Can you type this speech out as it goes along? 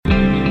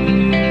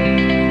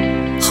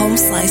Home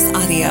Slice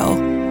Audio.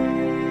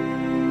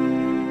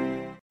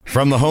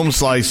 From the Home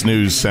Slice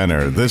News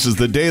Center, this is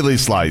the Daily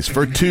Slice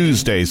for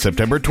Tuesday,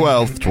 September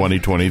 12th,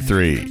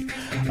 2023.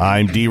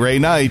 I'm D. Ray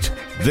Knight.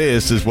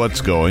 This is what's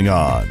going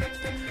on.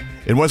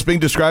 In what's being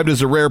described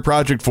as a rare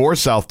project for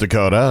South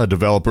Dakota, a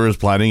developer is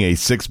planning a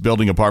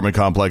 6-building apartment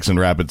complex in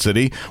Rapid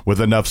City with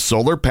enough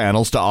solar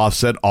panels to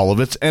offset all of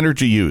its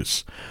energy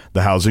use.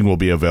 The housing will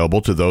be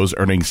available to those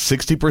earning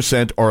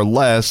 60% or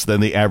less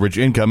than the average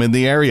income in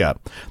the area.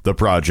 The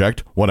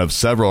project, one of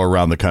several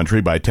around the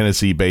country by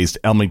Tennessee-based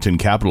Elmington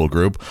Capital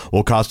Group,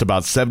 will cost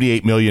about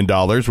 $78 million,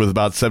 with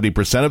about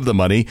 70% of the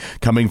money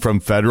coming from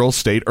federal,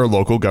 state, or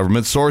local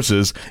government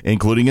sources,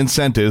 including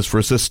incentives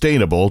for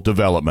sustainable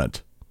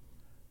development.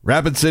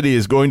 Rapid City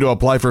is going to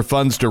apply for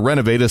funds to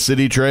renovate a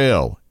city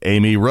trail.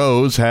 Amy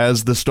Rose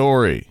has the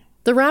story.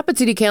 The Rapid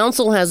City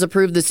Council has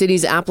approved the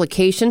city's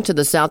application to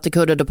the South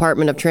Dakota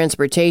Department of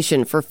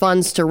Transportation for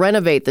funds to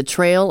renovate the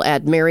trail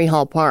at Mary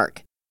Hall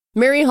Park.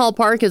 Mary Hall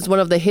Park is one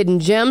of the hidden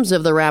gems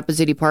of the Rapid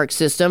City Park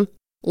system.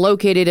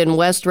 Located in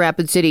West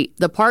Rapid City,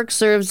 the park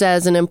serves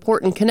as an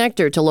important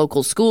connector to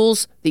local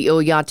schools, the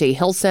Oyate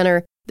Health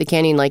Center, the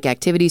Canyon Lake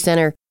Activity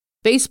Center,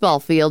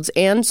 baseball fields,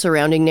 and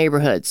surrounding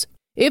neighborhoods.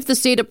 If the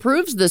state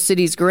approves the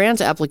city's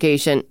grant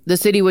application, the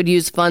city would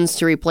use funds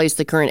to replace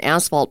the current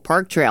asphalt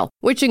park trail,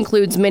 which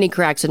includes many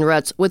cracks and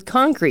ruts, with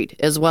concrete,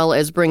 as well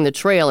as bring the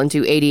trail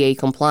into ADA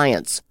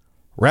compliance.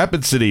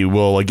 Rapid City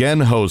will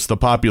again host the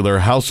popular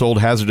Household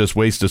Hazardous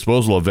Waste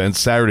Disposal event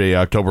Saturday,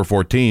 October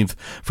 14th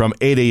from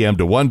 8 a.m.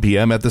 to 1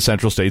 p.m. at the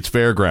Central States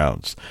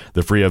Fairgrounds.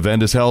 The free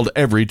event is held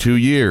every 2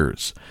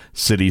 years.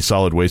 City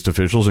solid waste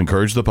officials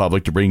encourage the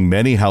public to bring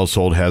many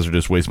household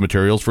hazardous waste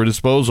materials for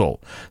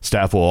disposal.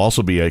 Staff will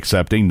also be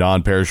accepting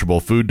non-perishable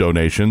food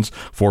donations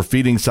for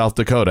Feeding South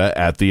Dakota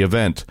at the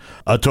event.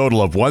 A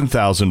total of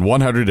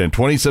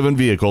 1,127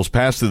 vehicles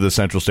passed through the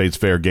Central States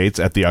Fair gates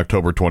at the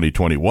October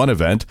 2021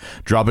 event,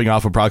 dropping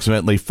off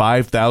approximately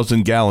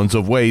 5,000 gallons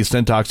of waste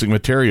and toxic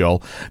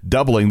material,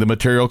 doubling the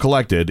material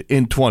collected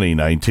in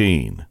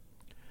 2019.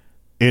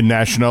 In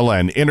national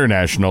and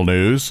international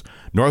news,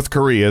 North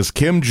Korea's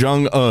Kim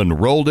Jong-un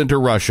rolled into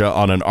Russia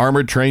on an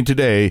armored train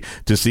today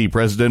to see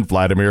President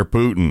Vladimir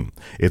Putin.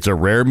 It's a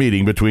rare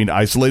meeting between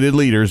isolated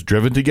leaders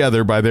driven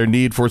together by their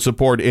need for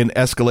support in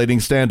escalating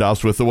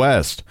standoffs with the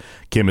West.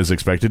 Kim is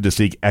expected to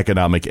seek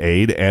economic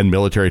aid and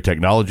military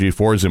technology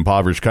for his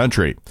impoverished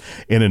country.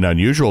 In an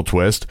unusual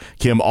twist,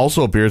 Kim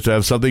also appears to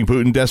have something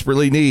Putin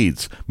desperately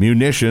needs: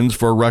 munitions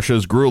for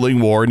Russia's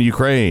grueling war in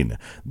Ukraine.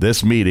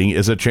 This meeting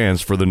is a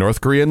chance for the North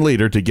Korean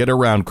leader to get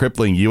around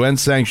crippling UN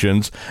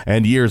sanctions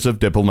and years of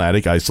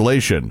diplomatic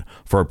isolation.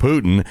 For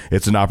Putin,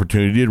 it's an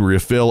opportunity to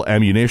refill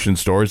ammunition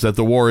stores that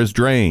the war has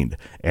drained.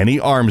 Any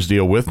arms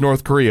deal with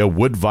North Korea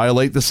would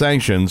violate the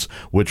sanctions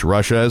which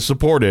Russia has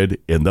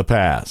supported in the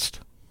past.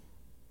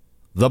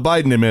 The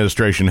Biden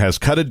administration has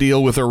cut a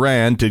deal with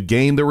Iran to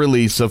gain the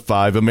release of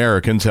 5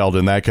 Americans held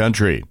in that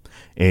country.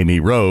 Amy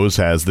Rose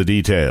has the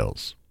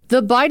details.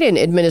 The Biden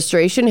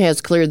administration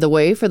has cleared the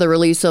way for the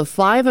release of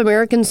 5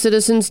 American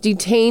citizens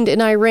detained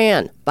in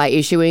Iran by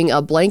issuing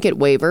a blanket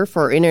waiver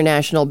for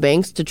international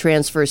banks to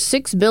transfer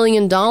 $6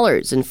 billion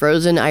in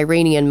frozen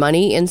Iranian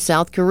money in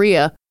South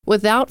Korea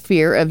without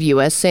fear of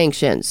U.S.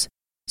 sanctions.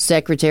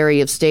 Secretary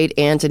of State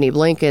Antony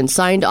Blinken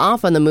signed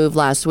off on the move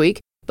last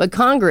week, but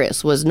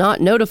Congress was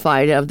not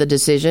notified of the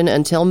decision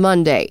until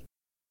Monday.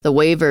 The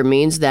waiver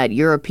means that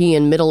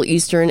European, Middle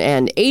Eastern,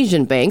 and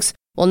Asian banks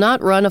will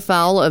not run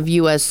afoul of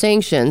U.S.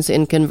 sanctions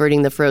in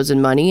converting the frozen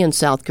money in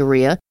South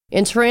Korea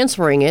and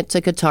transferring it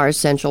to Qatar's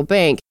central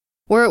bank,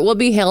 where it will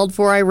be held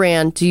for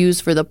Iran to use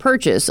for the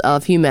purchase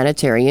of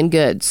humanitarian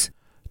goods.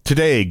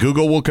 Today,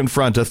 Google will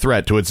confront a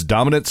threat to its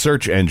dominant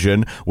search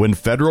engine when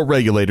federal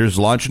regulators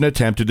launch an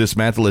attempt to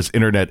dismantle its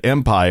internet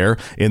empire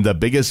in the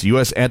biggest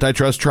U.S.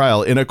 antitrust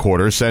trial in a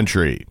quarter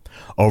century.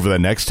 Over the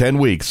next 10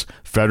 weeks,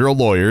 federal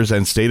lawyers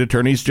and state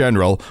attorneys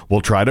general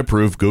will try to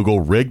prove Google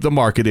rigged the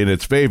market in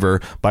its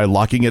favor by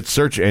locking its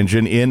search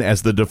engine in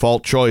as the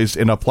default choice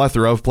in a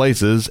plethora of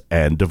places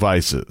and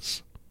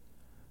devices.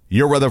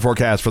 Your weather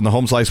forecast from the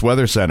Home Slice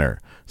Weather Center.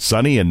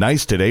 Sunny and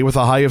nice today with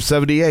a high of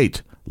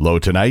 78. Low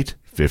tonight,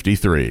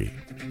 53.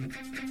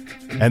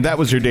 And that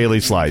was your Daily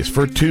Slice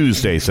for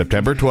Tuesday,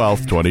 September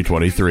 12th,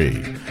 2023.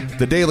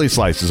 The Daily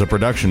Slice is a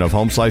production of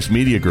Home Slice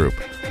Media Group,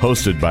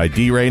 hosted by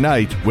D. Ray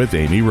Knight with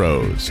Amy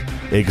Rose.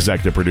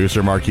 Executive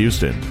producer Mark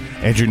Houston.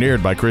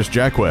 Engineered by Chris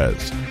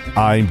Jacquez.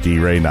 I'm D.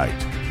 Ray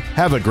Knight.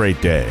 Have a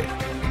great day.